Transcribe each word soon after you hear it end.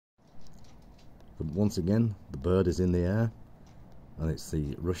But once again, the bird is in the air, and it's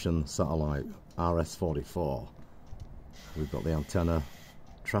the Russian satellite RS-44. We've got the antenna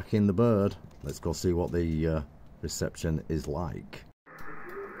tracking the bird. Let's go see what the reception is like.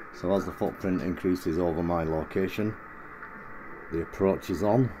 So as the footprint increases over my location, the approach is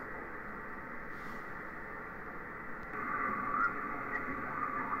on.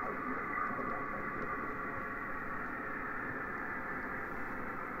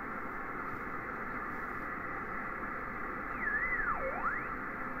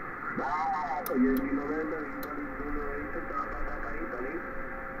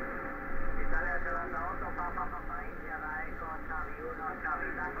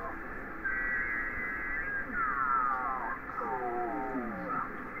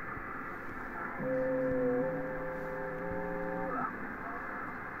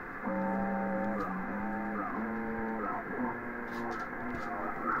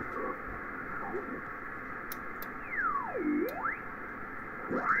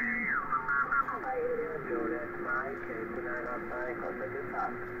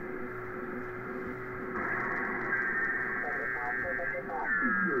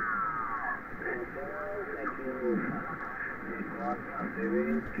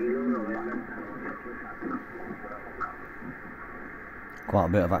 Quite a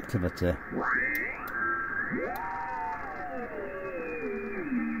bit of activity.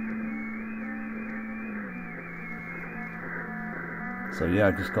 So yeah,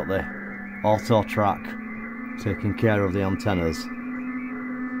 I've just got the auto track taking care of the antennas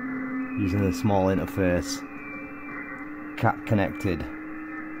using a small interface, cat connected,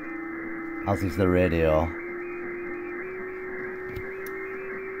 as is the radio.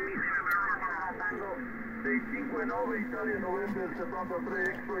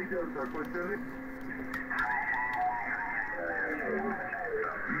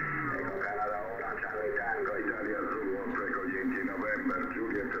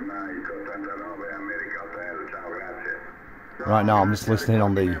 Right now I'm just listening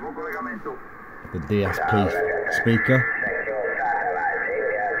on the DSP speaker.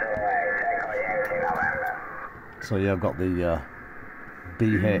 So yeah, I've got the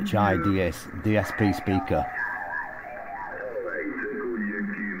BHI DSP speaker.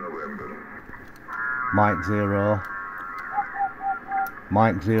 Mike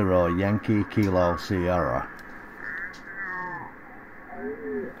 0 Yankee Kilo Sierra.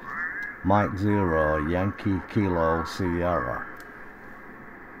 Mike 0 Yankee Kilo Sierra.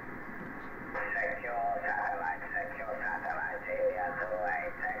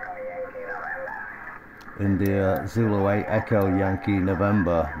 India Zulu 8 Echo Yankee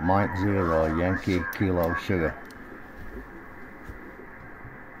November, Mike 0 Yankee Kilo Sugar.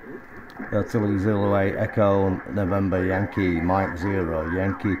 Italy Zulu 8 Echo November Yankee, Mike 0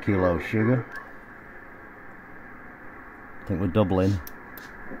 Yankee Kilo Sugar. I think we're doubling.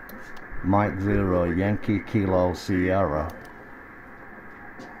 Mike 0 Yankee Kilo Sierra.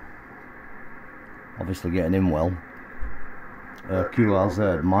 Obviously getting in well.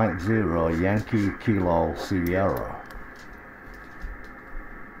 QRZ Mike 0 Yankee Kilo Sierra.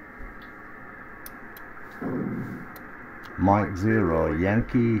 Mike 0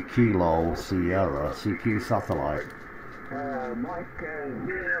 Yankee Kilo Sierra. CQ satellite. Mike 0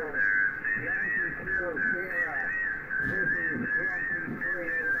 Yankee Kilo Sierra. This is 23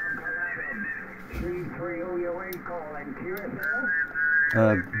 Uncle Adam. 33 OUA calling.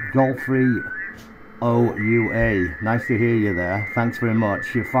 QSL? Golf 3 OUA. Nice to hear you there. Thanks very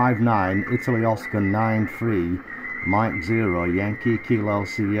much. You're 59 Italy Oscar 93 Mike 0 Yankee Kilo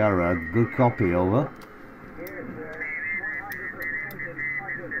Sierra. Good copy, over.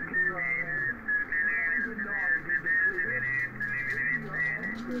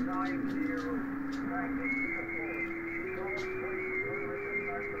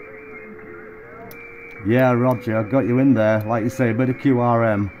 Yeah, Roger, I got you in there. Like you say, a bit of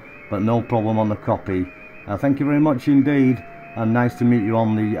QRM, but no problem on the copy. Thank you very much indeed, and nice to meet you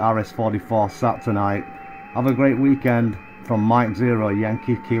on the RS-44 sat tonight. Have a great weekend from Mike 0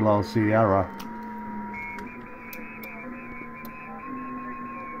 Yankee Kilo Sierra.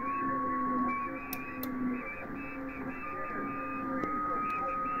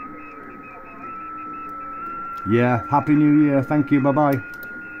 Yeah, Happy New Year, thank you, bye-bye.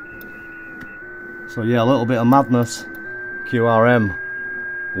 So yeah, a little bit of madness. QRM,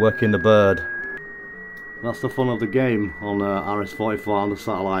 working the bird. That's the fun of the game on RS-44 on the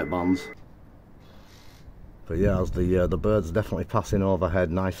satellite bands. But yeah, as the bird's definitely passing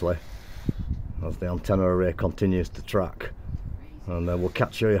overhead nicely as the antenna array continues to track. And we'll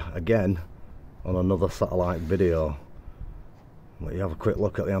catch you again on another satellite video. Let you have a quick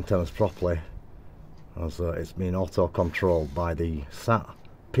look at the antennas properly. as it's been auto-controlled by the SAT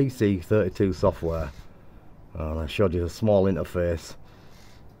PC32 software. And I showed you a small interface,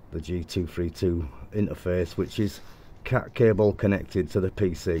 the G232 interface, which is cat cable connected to the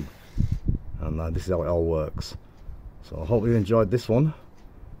PC, and this is how it all works. So I hope you enjoyed this one.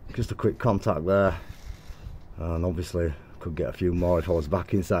 Just a quick contact there, and obviously could get a few more if I was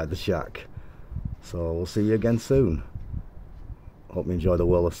back inside the shack. So we'll see you again soon. Hope you enjoy the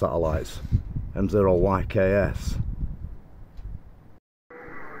world of satellites. M0YKS.